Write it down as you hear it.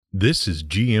This is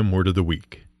GM Word of the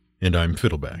Week, and I'm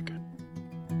Fiddleback.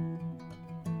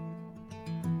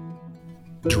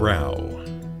 Drow.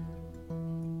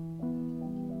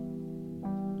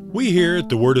 We here at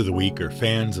the Word of the Week are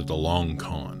fans of the long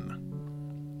con.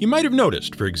 You might have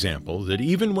noticed, for example, that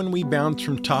even when we bounce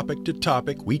from topic to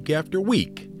topic week after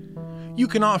week, you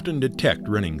can often detect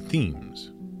running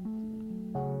themes.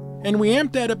 And we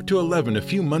amped that up to 11 a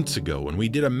few months ago when we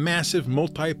did a massive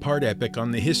multi-part epic on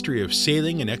the history of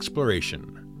sailing and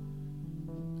exploration.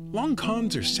 Long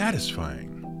cons are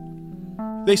satisfying.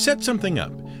 They set something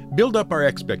up, build up our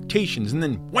expectations, and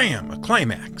then wham, a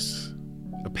climax,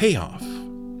 a payoff.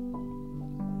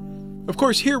 Of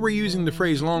course, here we're using the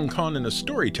phrase long con in a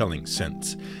storytelling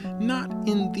sense, not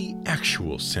in the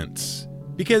actual sense.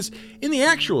 Because in the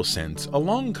actual sense, a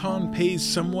long con pays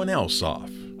someone else off,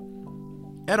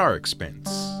 at our expense.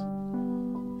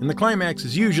 And the climax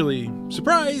is usually,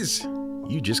 surprise,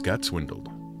 you just got swindled.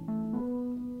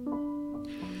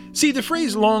 See, the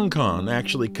phrase long con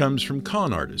actually comes from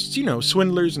con artists,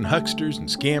 swindlers and hucksters and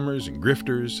scammers and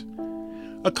grifters.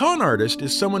 A con artist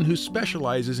is someone who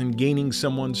specializes in gaining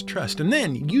someone's trust and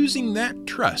then using that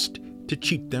trust to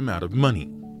cheat them out of money.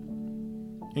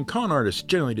 And con artists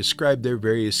generally describe their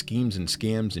various schemes and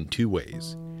scams in two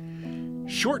ways.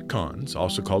 Short cons,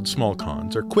 also called small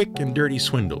cons, are quick and dirty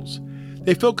swindles.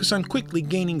 They focus on quickly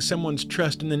gaining someone's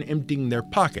trust and then emptying their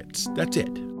pockets. That's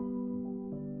it.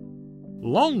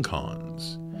 Long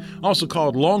cons, also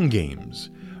called long games,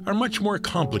 are much more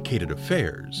complicated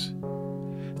affairs.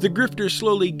 The grifter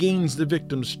slowly gains the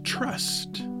victim's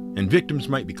trust, and victims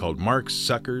might be called marks,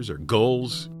 suckers, or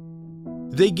gulls.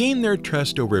 They gain their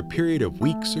trust over a period of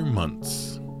weeks or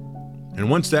months. And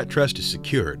once that trust is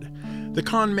secured, the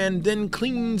con man then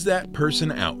cleans that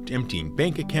person out, emptying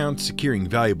bank accounts, securing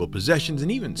valuable possessions,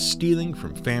 and even stealing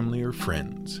from family or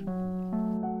friends.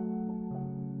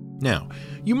 Now,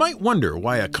 you might wonder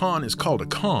why a con is called a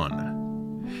con.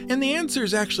 And the answer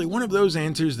is actually one of those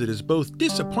answers that is both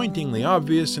disappointingly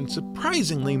obvious and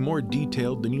surprisingly more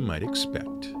detailed than you might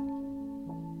expect.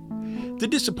 The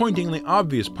disappointingly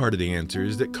obvious part of the answer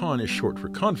is that con is short for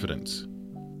confidence.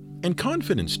 And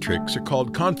confidence tricks are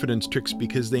called confidence tricks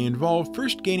because they involve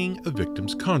first gaining a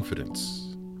victim's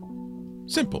confidence.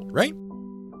 Simple, right?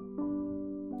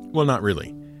 Well, not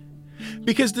really.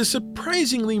 Because the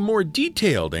surprisingly more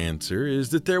detailed answer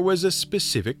is that there was a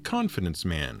specific confidence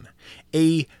man.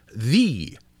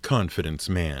 The confidence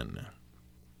man.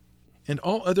 And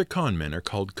all other con men are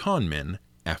called con men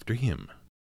after him.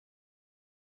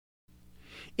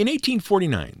 In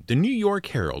 1849, the New York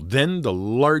Herald, then the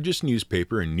largest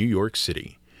newspaper in New York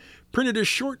City, printed a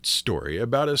short story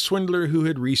about a swindler who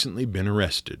had recently been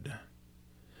arrested.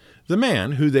 The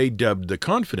man, who they dubbed the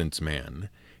Confidence Man,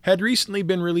 had recently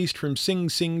been released from Sing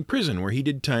Sing prison where he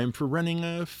did time for running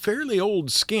a fairly old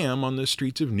scam on the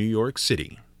streets of New York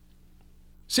City.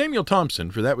 Samuel Thompson,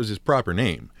 for that was his proper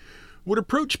name, would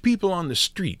approach people on the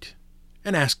street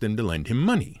and ask them to lend him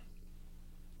money.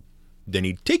 Then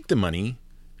he'd take the money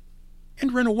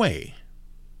and run away.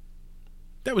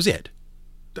 That was it.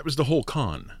 That was the whole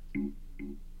con.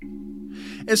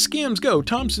 As scams go,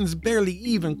 Thompson's barely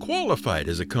even qualified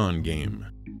as a con game.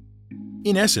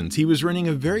 In essence, he was running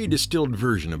a very distilled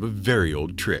version of a very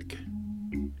old trick.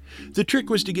 The trick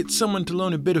was to get someone to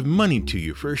loan a bit of money to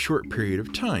you for a short period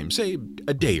of time, say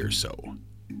a day or so.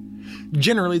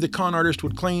 Generally, the con artist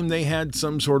would claim they had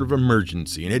some sort of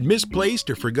emergency and had misplaced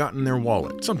or forgotten their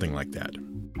wallet, something like that.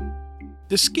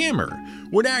 The scammer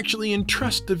would actually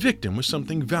entrust the victim with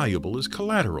something valuable as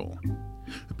collateral,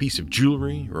 a piece of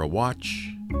jewelry or a watch,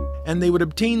 and they would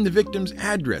obtain the victim's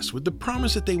address with the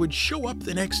promise that they would show up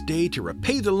the next day to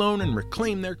repay the loan and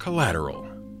reclaim their collateral.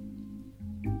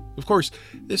 Of course,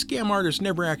 the scam artist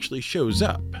never actually shows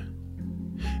up,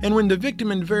 and when the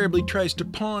victim invariably tries to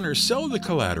pawn or sell the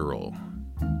collateral,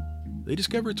 they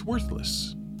discover it's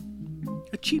worthless.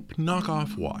 A cheap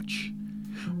knockoff watch,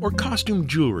 or costume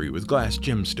jewelry with glass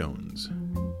gemstones.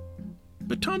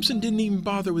 But Thompson didn't even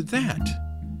bother with that.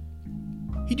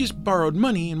 He just borrowed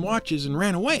money and watches and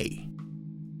ran away.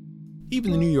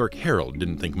 Even the New York Herald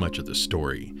didn't think much of the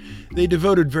story. They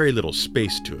devoted very little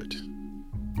space to it,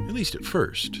 at least at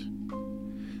first.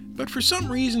 But for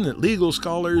some reason that legal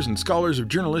scholars and scholars of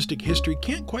journalistic history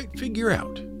can't quite figure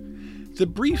out, the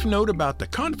brief note about the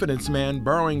confidence man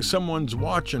borrowing someone's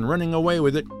watch and running away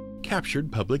with it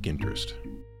captured public interest.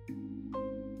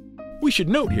 We should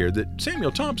note here that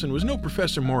Samuel Thompson was no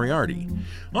Professor Moriarty.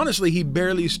 Honestly, he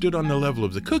barely stood on the level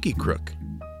of the cookie crook.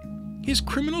 His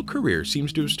criminal career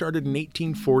seems to have started in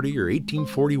 1840 or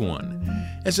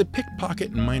 1841 as a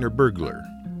pickpocket and minor burglar.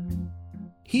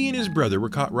 he and his brother were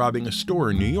caught robbing a store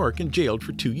in New York and jailed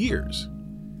for 2 years.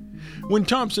 When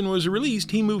Thompson was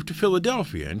released, he moved to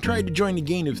Philadelphia and tried to join a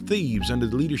gang of thieves under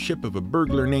the leadership of a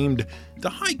burglar named the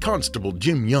High Constable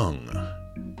Jim Young.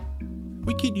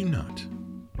 We kid you not.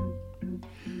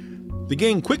 The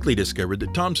gang quickly discovered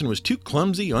that Thompson was too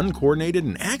clumsy, uncoordinated,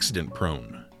 and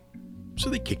accident-prone, so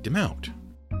they kicked him out.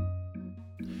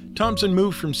 Thompson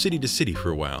moved from city to city for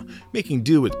a while, making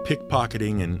do with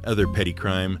pickpocketing and other petty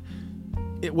crime.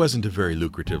 It wasn't a very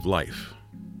lucrative life.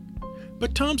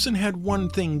 But Thompson had one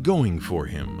thing going for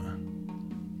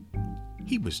him.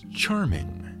 He was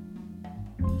charming.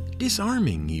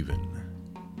 Disarming, even.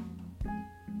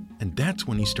 And that's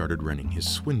when he started running his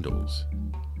swindles.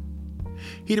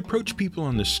 He'd approach people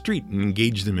on the street and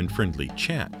engage them in friendly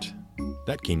chat.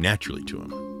 That came naturally to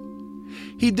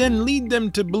him. He'd then lead them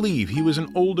to believe he was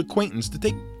an old acquaintance that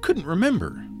they couldn't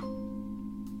remember.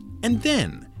 And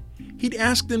then he'd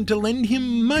ask them to lend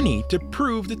him money to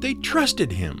prove that they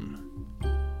trusted him.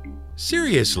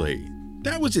 Seriously,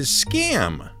 that was his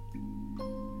scam.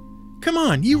 Come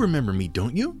on, you remember me,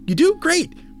 don't you? You do?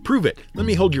 Great! Prove it. Let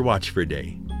me hold your watch for a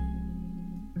day.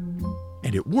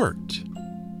 And it worked.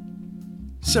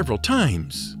 Several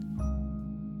times.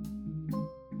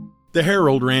 The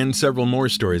Herald ran several more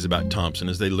stories about Thompson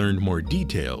as they learned more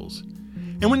details.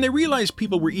 And when they realized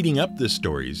people were eating up the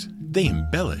stories, they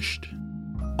embellished.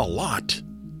 A lot.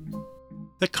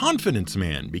 The Confidence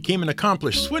Man became an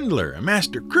accomplished swindler, a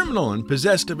master criminal, and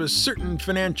possessed of a certain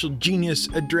financial genius,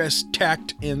 address,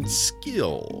 tact, and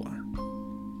skill.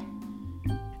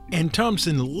 And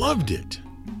Thompson loved it.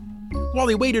 While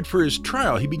he waited for his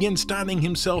trial, he began styling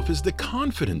himself as the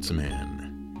Confidence Man.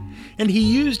 And he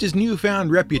used his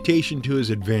newfound reputation to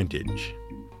his advantage.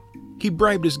 He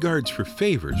bribed his guards for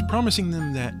favors, promising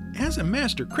them that, as a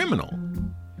master criminal,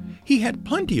 he had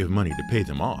plenty of money to pay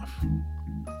them off.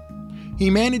 He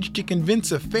managed to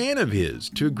convince a fan of his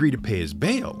to agree to pay his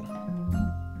bail.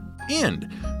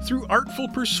 And, through artful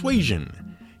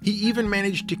persuasion, he even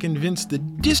managed to convince the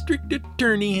district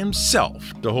attorney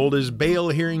himself to hold his bail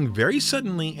hearing very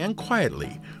suddenly and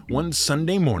quietly one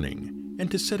Sunday morning, and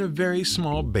to set a very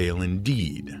small bail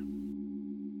indeed.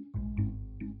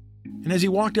 And as he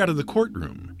walked out of the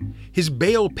courtroom, his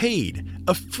bail paid,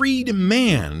 a freed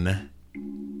man,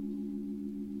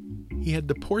 he had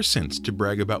the poor sense to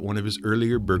brag about one of his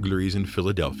earlier burglaries in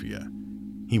Philadelphia.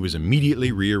 He was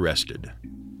immediately rearrested.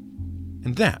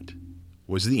 And that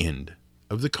was the end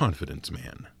of the Confidence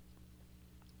Man.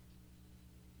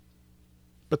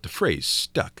 But the phrase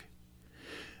stuck.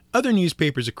 Other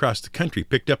newspapers across the country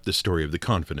picked up the story of the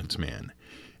Confidence Man.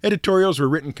 Editorials were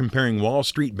written comparing Wall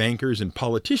Street bankers and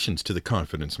politicians to the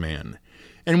Confidence Man.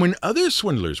 And when other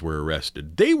swindlers were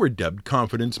arrested, they were dubbed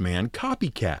Confidence Man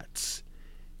copycats.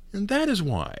 And that is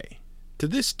why, to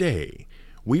this day,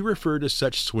 we refer to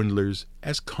such swindlers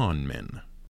as con men.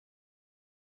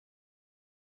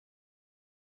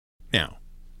 Now,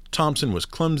 Thompson was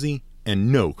clumsy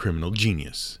and no criminal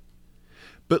genius.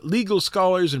 But legal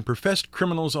scholars and professed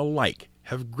criminals alike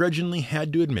have grudgingly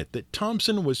had to admit that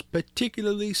Thompson was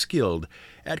particularly skilled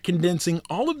at condensing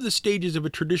all of the stages of a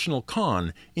traditional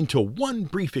con into one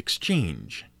brief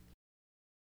exchange.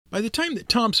 By the time that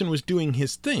Thompson was doing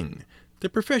his thing, the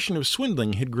profession of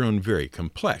swindling had grown very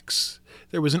complex.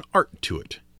 There was an art to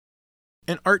it.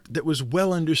 An art that was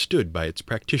well understood by its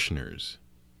practitioners.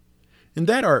 And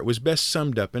that art was best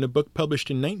summed up in a book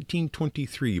published in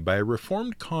 1923 by a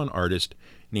reformed con artist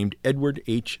named Edward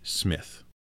H. Smith.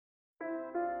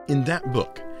 In that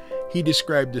book, he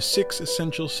described the 6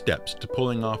 essential steps to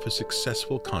pulling off a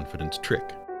successful confidence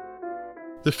trick.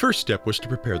 The first step was to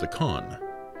prepare the con.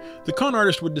 The con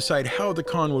artist would decide how the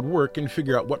con would work and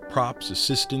figure out what props,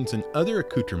 assistants, and other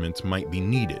accoutrements might be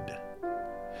needed.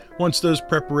 Once those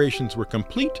preparations were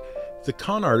complete, the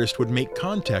con artist would make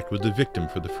contact with the victim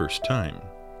for the first time.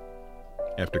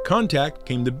 After contact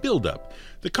came the build-up.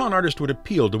 The con artist would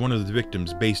appeal to one of the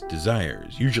victim's base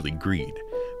desires, usually greed,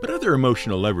 but other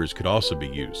emotional levers could also be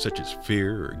used, such as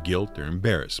fear or guilt or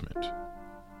embarrassment.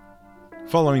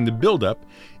 Following the build-up,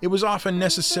 it was often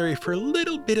necessary for a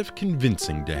little bit of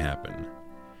convincing to happen.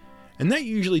 And that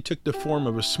usually took the form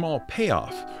of a small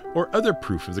payoff or other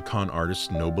proof of the con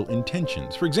artist's noble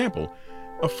intentions. For example,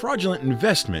 a fraudulent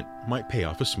investment might pay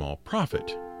off a small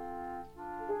profit.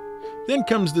 Then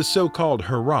comes the so-called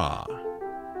hurrah.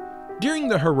 During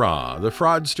the hurrah, the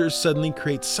fraudster suddenly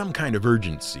creates some kind of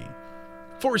urgency,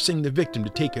 forcing the victim to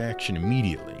take action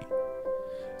immediately.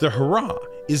 The hurrah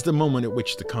is the moment at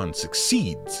which the con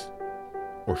succeeds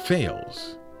or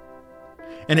fails.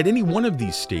 And at any one of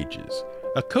these stages,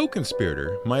 a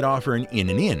co-conspirator might offer an in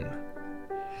and in.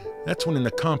 That's when an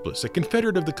accomplice, a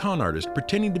confederate of the con artist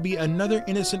pretending to be another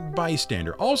innocent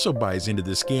bystander, also buys into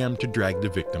the scam to drag the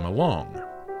victim along.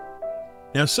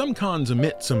 Now, some cons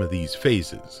omit some of these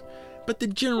phases, but the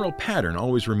general pattern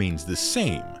always remains the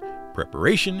same: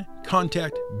 preparation,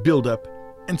 contact, build-up,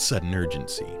 and sudden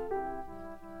urgency.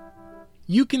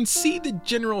 You can see the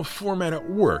general format at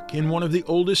work in one of the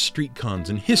oldest street cons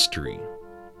in history.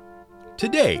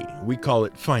 Today, we call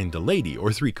it Find the Lady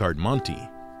or Three-Card Monte.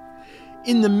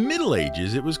 In the Middle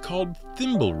Ages, it was called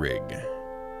Thimble Rig.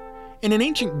 And in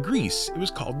ancient Greece, it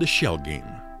was called the Shell Game.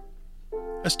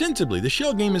 Ostensibly, the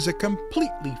Shell Game is a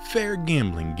completely fair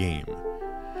gambling game.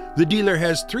 The dealer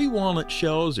has 3 walnut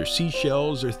shells or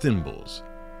seashells or thimbles.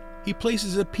 He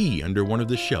places a pea under one of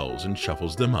the shells and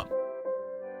shuffles them up.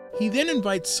 He then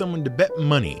invites someone to bet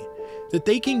money that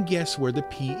they can guess where the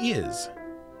pea is.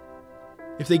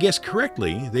 If they guess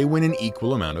correctly, they win an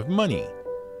equal amount of money.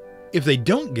 If they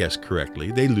don't guess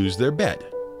correctly, they lose their bet.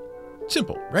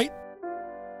 Simple, right?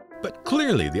 But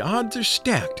clearly the odds are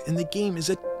stacked and the game is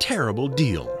a terrible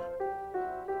deal.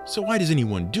 So why does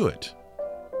anyone do it?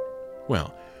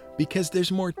 Well, because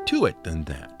there's more to it than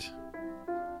that.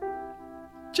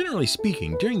 Generally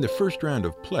speaking, during the first round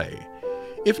of play,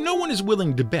 if no one is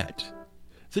willing to bet,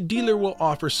 the dealer will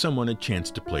offer someone a chance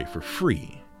to play for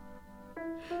free.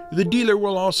 The dealer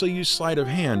will also use sleight of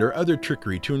hand or other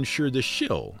trickery to ensure the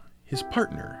shill, his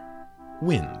partner,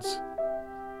 wins.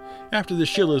 After the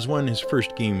shill has won his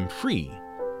first game free,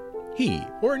 he,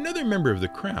 or another member of the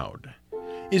crowd,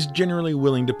 is generally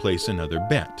willing to place another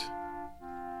bet.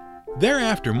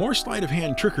 Thereafter, more sleight of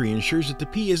hand trickery ensures that the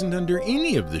pea isn't under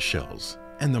any of the shells,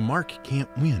 and the mark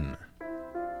can't win.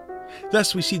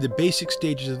 Thus, we see the basic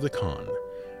stages of the con: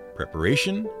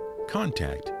 preparation,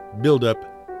 contact,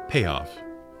 build-up, payoff,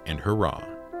 and hurrah.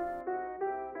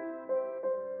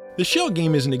 The Shell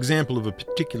Game is an example of a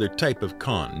particular type of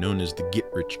con known as the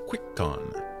get-rich-quick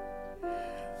con.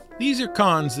 These are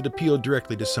cons that appeal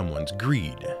directly to someone's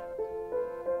greed.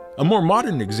 A more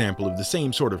modern example of the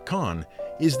same sort of con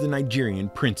is the Nigerian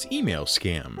Prince email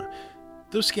scam.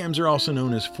 Those scams are also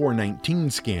known as 419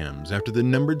 scams, after the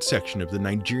numbered section of the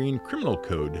Nigerian criminal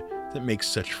code that makes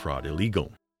such fraud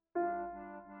illegal.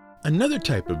 Another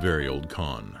type of very old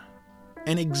con,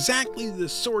 and exactly the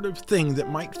sort of thing that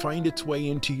might find its way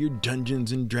into your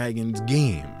Dungeons & Dragons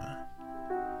game,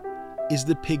 is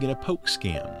the pig in a poke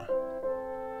scam,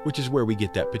 which is where we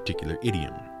get that particular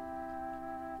idiom.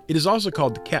 It is also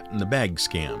called the cat in the bag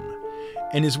scam,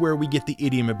 and is where we get the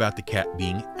idiom about the cat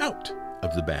being out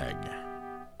of the bag.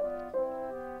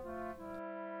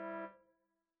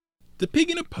 The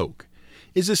pig in a poke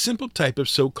is a simple type of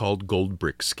so-called gold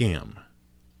brick scam.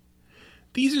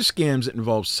 These are scams that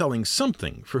involve selling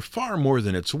something for far more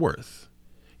than it's worth.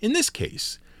 In this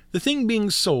case, the thing being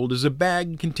sold is a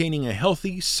bag containing a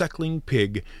healthy, suckling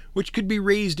pig which could be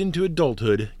raised into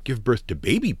adulthood, give birth to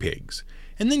baby pigs,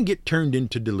 and then get turned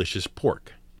into delicious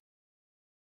pork.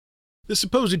 The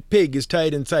supposed pig is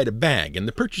tied inside a bag, and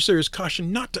the purchaser is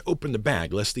cautioned not to open the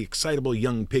bag lest the excitable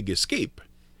young pig escape.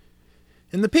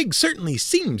 And the pig certainly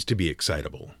seems to be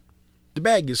excitable. The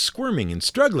bag is squirming and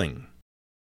struggling.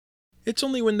 It's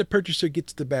only when the purchaser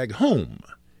gets the bag home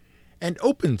and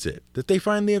opens it that they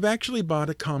find they have actually bought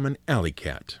a common alley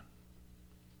cat,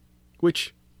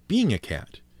 which, being a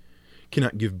cat,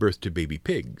 cannot give birth to baby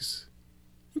pigs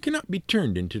and cannot be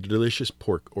turned into delicious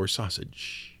pork or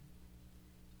sausage,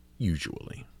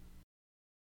 usually.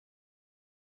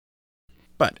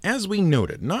 But as we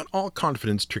noted, not all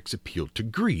confidence tricks appeal to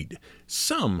greed.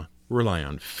 Some rely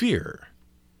on fear.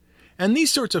 And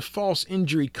these sorts of false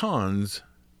injury cons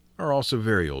are also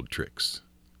very old tricks.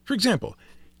 For example,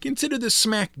 consider the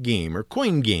smack game or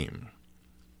coin game.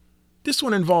 This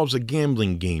one involves a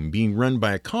gambling game being run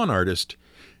by a con artist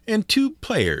and 2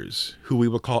 players, who we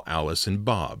will call Alice and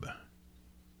Bob.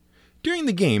 During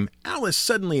the game, Alice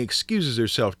suddenly excuses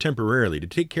herself temporarily to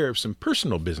take care of some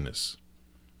personal business.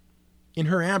 In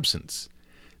her absence,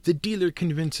 the dealer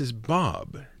convinces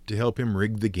Bob to help him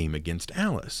rig the game against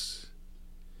Alice.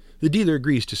 The dealer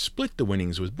agrees to split the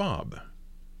winnings with Bob.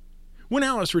 When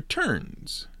Alice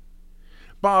returns,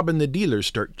 Bob and the dealer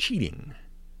start cheating.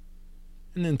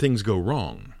 And then things go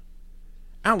wrong.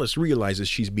 Alice realizes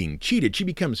she's being cheated. She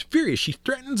becomes furious. She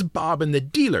threatens Bob and the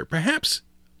dealer, perhaps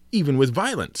even with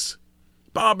violence.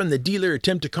 Bob and the dealer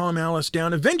attempt to calm Alice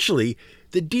down. Eventually,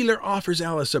 the dealer offers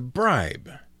Alice a bribe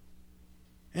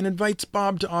and invites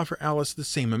Bob to offer Alice the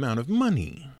same amount of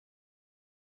money.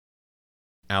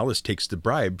 Alice takes the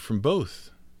bribe from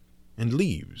both and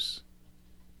leaves.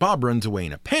 Bob runs away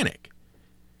in a panic.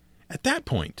 At that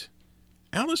point,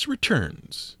 Alice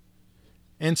returns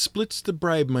and splits the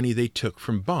bribe money they took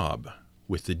from Bob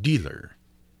with the dealer,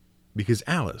 because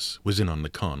Alice was in on the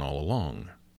con all along.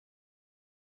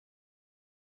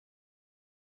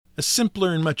 A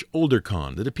simpler and much older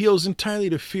con that appeals entirely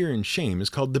to fear and shame is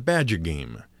called the Badger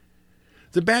Game.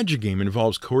 The Badger Game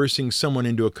involves coercing someone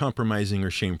into a compromising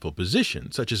or shameful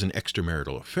position, such as an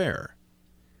extramarital affair.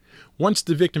 Once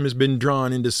the victim has been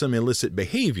drawn into some illicit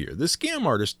behavior, the scam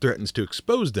artist threatens to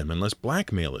expose them unless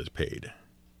blackmail is paid.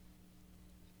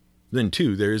 Then,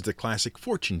 too, there is the classic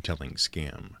fortune-telling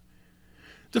scam.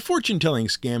 The fortune-telling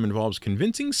scam involves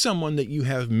convincing someone that you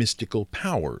have mystical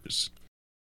powers.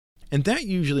 And that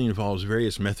usually involves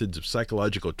various methods of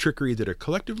psychological trickery that are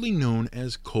collectively known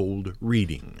as cold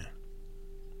reading.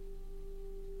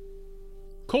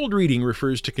 Cold reading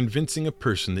refers to convincing a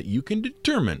person that you can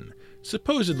determine,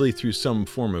 supposedly through some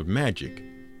form of magic,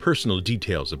 personal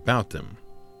details about them.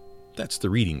 That's the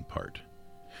reading part.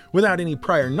 Without any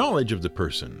prior knowledge of the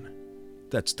person.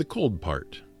 That's the cold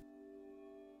part.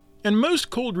 And most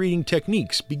cold reading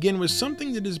techniques begin with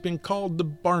something that has been called the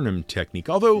Barnum technique,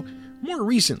 although more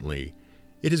recently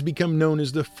it has become known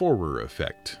as the Forer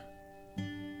effect.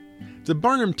 The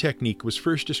Barnum technique was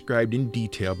first described in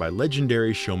detail by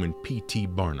legendary showman P.T.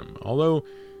 Barnum, although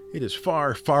it is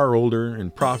far, far older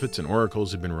and prophets and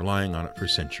oracles have been relying on it for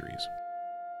centuries.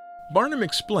 Barnum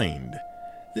explained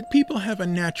that people have a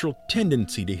natural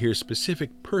tendency to hear specific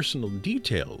personal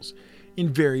details in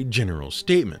very general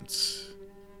statements.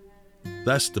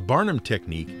 Thus, the Barnum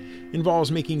technique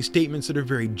involves making statements that are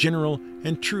very general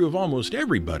and true of almost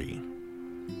everybody.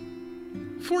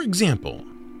 For example,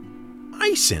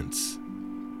 I sense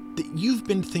that you've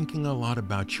been thinking a lot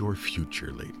about your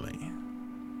future lately.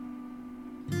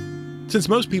 Since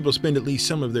most people spend at least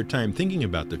some of their time thinking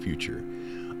about the future,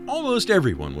 almost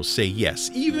everyone will say yes,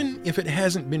 even if it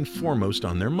hasn't been foremost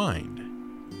on their mind.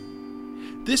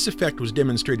 This effect was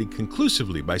demonstrated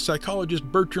conclusively by psychologist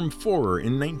Bertram Forer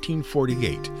in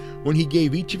 1948, when he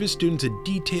gave each of his students a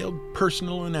detailed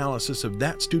personal analysis of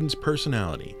that student's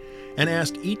personality and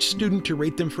asked each student to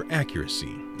rate them for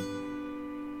accuracy.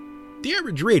 The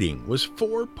average rating was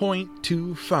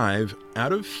 4.25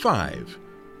 out of 5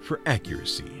 for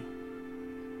accuracy.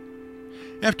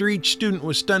 After each student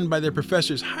was stunned by their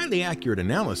professor's highly accurate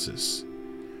analysis,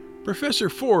 Professor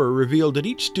Forer revealed that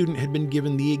each student had been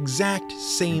given the exact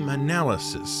same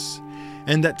analysis,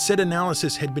 and that said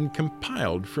analysis had been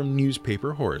compiled from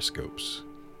newspaper horoscopes.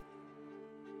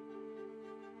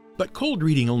 But cold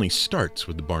reading only starts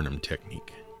with the Barnum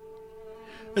technique.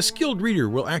 A skilled reader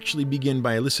will actually begin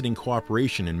by eliciting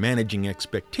cooperation and managing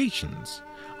expectations.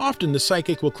 Often the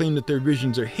psychic will claim that their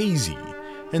visions are hazy,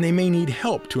 and they may need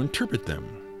help to interpret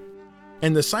them.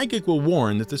 And the psychic will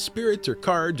warn that the spirits or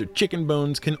cards or chicken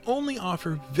bones can only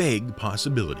offer vague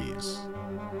possibilities.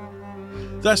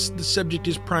 Thus, the subject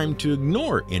is primed to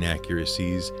ignore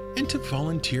inaccuracies and to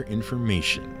volunteer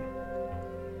information.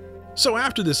 So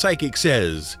after the psychic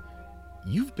says,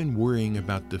 "You've been worrying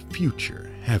about the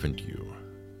future, haven't you?"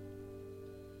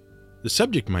 the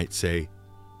subject might say,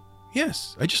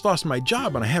 "Yes, I just lost my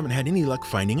job and I haven't had any luck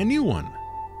finding a new one."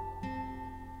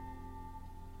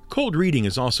 Cold reading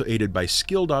is also aided by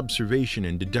skilled observation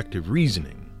and deductive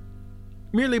reasoning.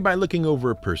 Merely by looking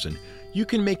over a person, you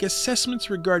can make assessments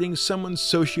regarding someone's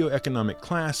socioeconomic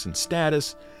class and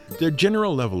status, their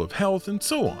general level of health, and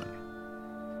so on.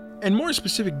 And more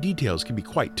specific details can be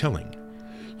quite telling.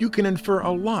 You can infer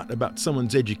a lot about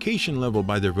someone's education level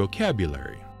by their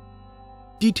vocabulary.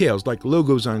 Details like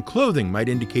logos on clothing might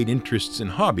indicate interests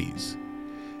and hobbies.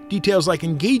 Details like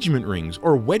engagement rings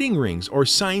or wedding rings or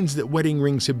signs that wedding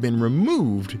rings have been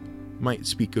removed might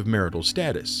speak of marital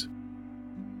status.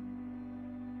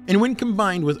 And when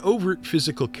combined with overt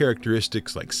physical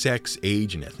characteristics like sex,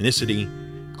 age, and ethnicity,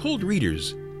 cold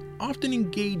readers often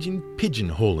engage in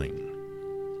pigeonholing.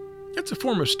 That's a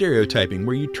form of stereotyping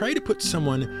where you try to put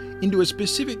someone into a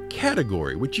specific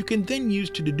category which you can then use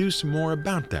to deduce more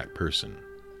about that person.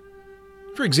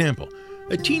 For example,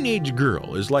 a teenage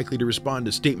girl is likely to respond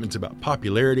to statements about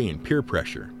popularity and peer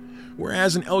pressure,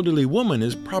 whereas an elderly woman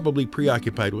is probably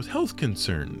preoccupied with health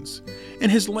concerns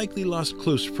and has likely lost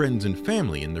close friends and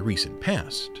family in the recent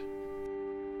past.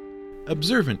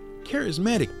 Observant,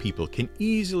 charismatic people can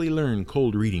easily learn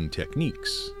cold reading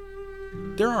techniques.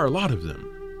 There are a lot of them,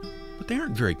 but they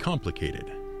aren't very complicated.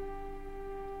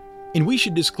 And we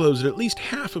should disclose that at least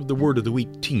half of the Word of the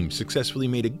Week team successfully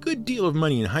made a good deal of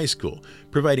money in high school,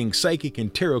 providing psychic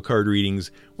and tarot card readings,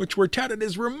 which were touted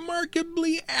as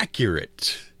remarkably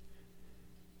accurate,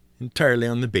 entirely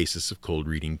on the basis of cold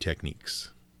reading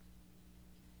techniques.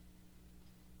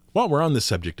 While we're on the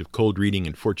subject of cold reading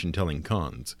and fortune-telling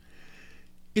cons,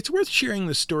 it's worth sharing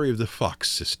the story of the Fox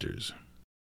sisters.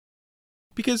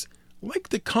 Because, Like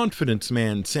the confidence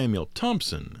man Samuel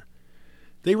Thompson,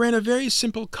 they ran a very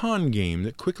simple con game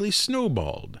that quickly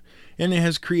snowballed, and it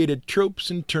has created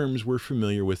tropes and terms we're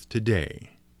familiar with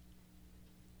today.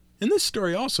 And this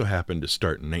story also happened to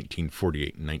start in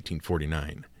 1948 and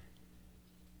 1949.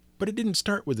 But it didn't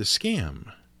start with a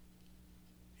scam.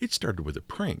 It started with a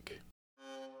prank.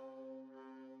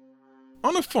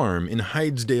 On a farm in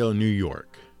Hydesdale, New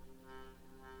York,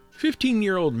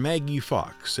 15-year-old Maggie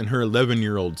Fox and her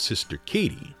 11-year-old sister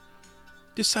Katie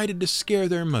decided to scare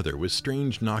their mother with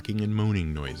strange knocking and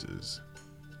moaning noises.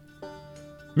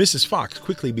 Mrs. Fox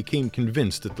quickly became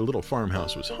convinced that the little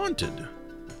farmhouse was haunted.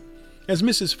 As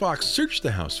Mrs. Fox searched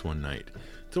the house one night,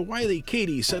 the wily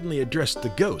Katie suddenly addressed the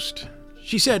ghost.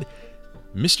 She said,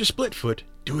 "Mr. Splitfoot,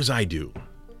 do as I do."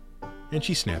 And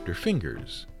she snapped her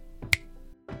fingers.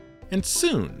 And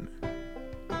soon,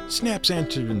 snaps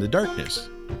answered in the darkness,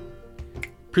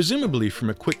 presumably from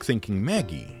a quick-thinking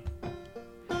Maggie.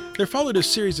 There followed a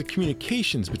series of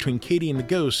communications between Katie and the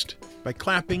ghost by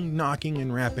clapping, knocking,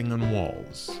 and rapping on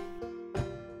walls.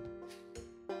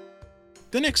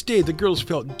 The next day, the girls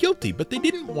felt guilty, but they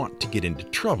didn't want to get into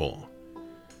trouble.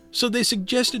 So they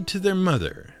suggested to their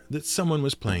mother that someone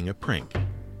was playing a prank.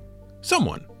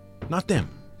 Someone, not them.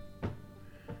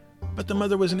 But the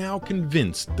mother was now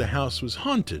convinced the house was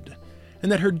haunted and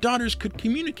that her daughters could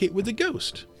communicate with the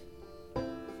ghost.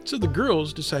 So the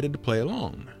girls decided to play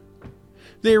along.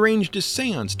 They arranged a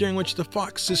seance during which the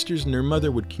Fox sisters and their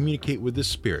mother would communicate with the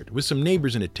spirit, with some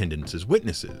neighbors in attendance as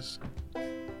witnesses.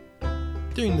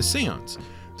 During the seance,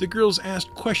 the girls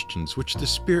asked questions which the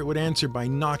spirit would answer by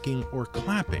knocking or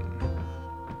clapping.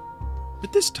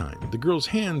 But this time, the girls'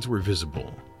 hands were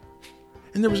visible,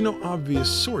 and there was no obvious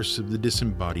source of the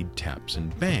disembodied taps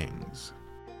and bangs.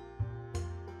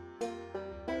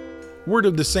 Word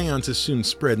of the seances soon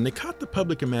spread, and they caught the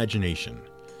public imagination.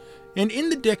 And in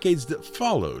the decades that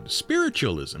followed,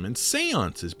 spiritualism and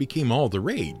seances became all the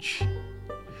rage.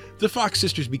 The Fox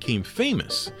sisters became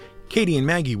famous. Katie and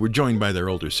Maggie were joined by their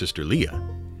older sister Leah.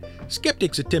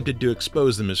 Skeptics attempted to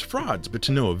expose them as frauds, but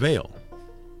to no avail.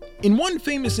 In one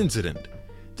famous incident,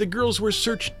 the girls were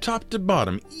searched top to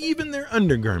bottom, even their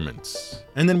undergarments,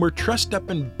 and then were trussed up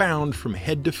and bound from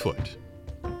head to foot.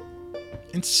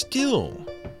 And still,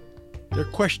 their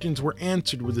questions were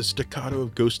answered with a staccato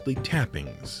of ghostly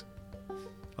tappings,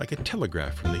 like a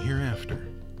telegraph from the hereafter.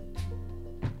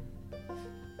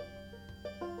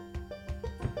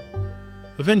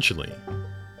 Eventually,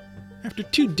 after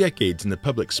 2 decades in the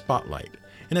public spotlight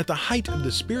and at the height of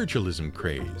the spiritualism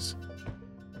craze,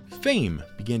 fame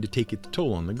began to take its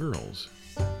toll on the girls.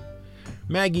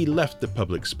 Maggie left the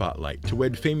public spotlight to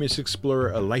wed famous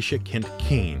explorer Elisha Kent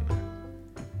Kane.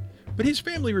 But his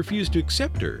family refused to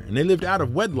accept her, and they lived out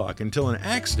of wedlock until an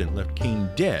accident left Kane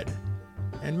dead,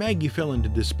 and Maggie fell into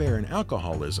despair and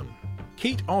alcoholism.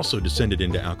 Kate also descended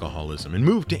into alcoholism and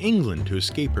moved to England to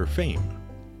escape her fame.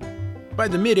 By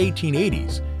the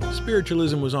mid-1880s,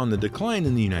 spiritualism was on the decline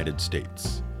in the United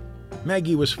States.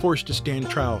 Maggie was forced to stand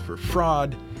trial for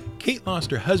fraud. Kate lost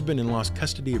her husband and lost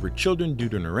custody of her children due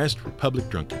to an arrest for public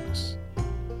drunkenness.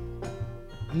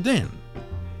 And then,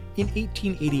 in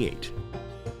 1888,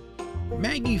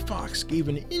 Maggie Fox gave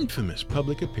an infamous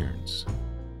public appearance.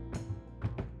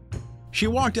 She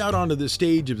walked out onto the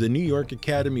stage of the New York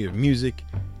Academy of Music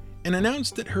and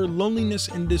announced that her loneliness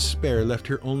and despair left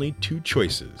her only 2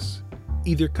 choices: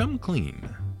 either come clean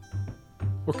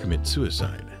or commit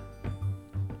suicide.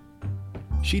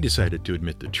 She decided to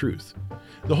admit the truth.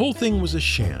 The whole thing was a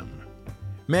sham.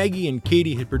 Maggie and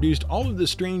Katie had produced all of the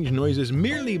strange noises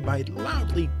merely by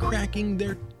loudly cracking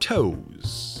their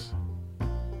toes.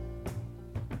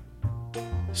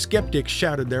 Skeptics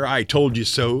shouted their "I told you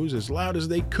so's" as loud as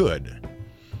they could,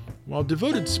 while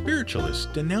devoted spiritualists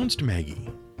denounced Maggie.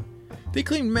 They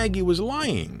claimed Maggie was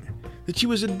lying, that she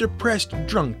was a depressed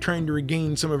drunk trying to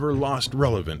regain some of her lost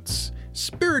relevance.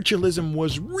 Spiritualism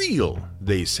was real,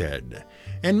 they said,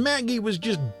 and Maggie was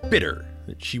just bitter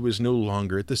that she was no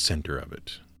longer at the center of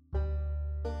it.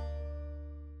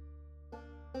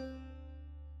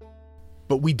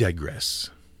 But we digress.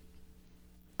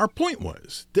 Our point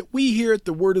was that we here at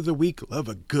the Word of the Week love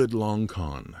a good long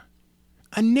con.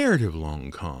 A narrative long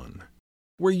con,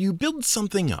 where you build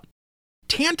something up,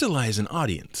 tantalize an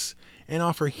audience, and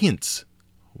offer hints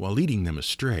while leading them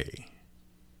astray.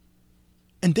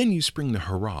 And then you spring the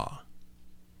hurrah.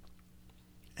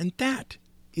 And that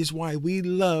is why we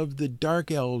love the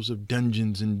dark elves of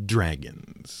Dungeons and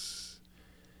Dragons.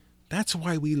 That's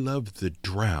why we love the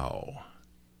drow.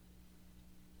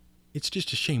 It's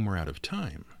just a shame we're out of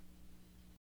time.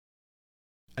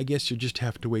 I guess you'll just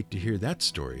have to wait to hear that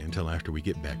story until after we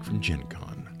get back from Gen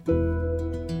Con.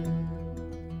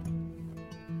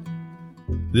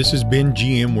 This has been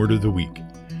GM Word of the Week.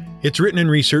 It's written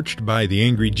and researched by The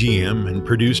Angry GM and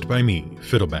produced by me,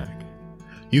 Fiddleback.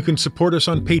 You can support us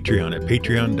on Patreon at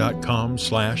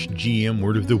patreon.com/GM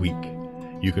Word of the Week.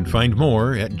 You can find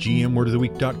more at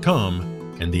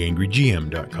gmwordoftheweek.com and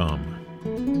theangrygm.com.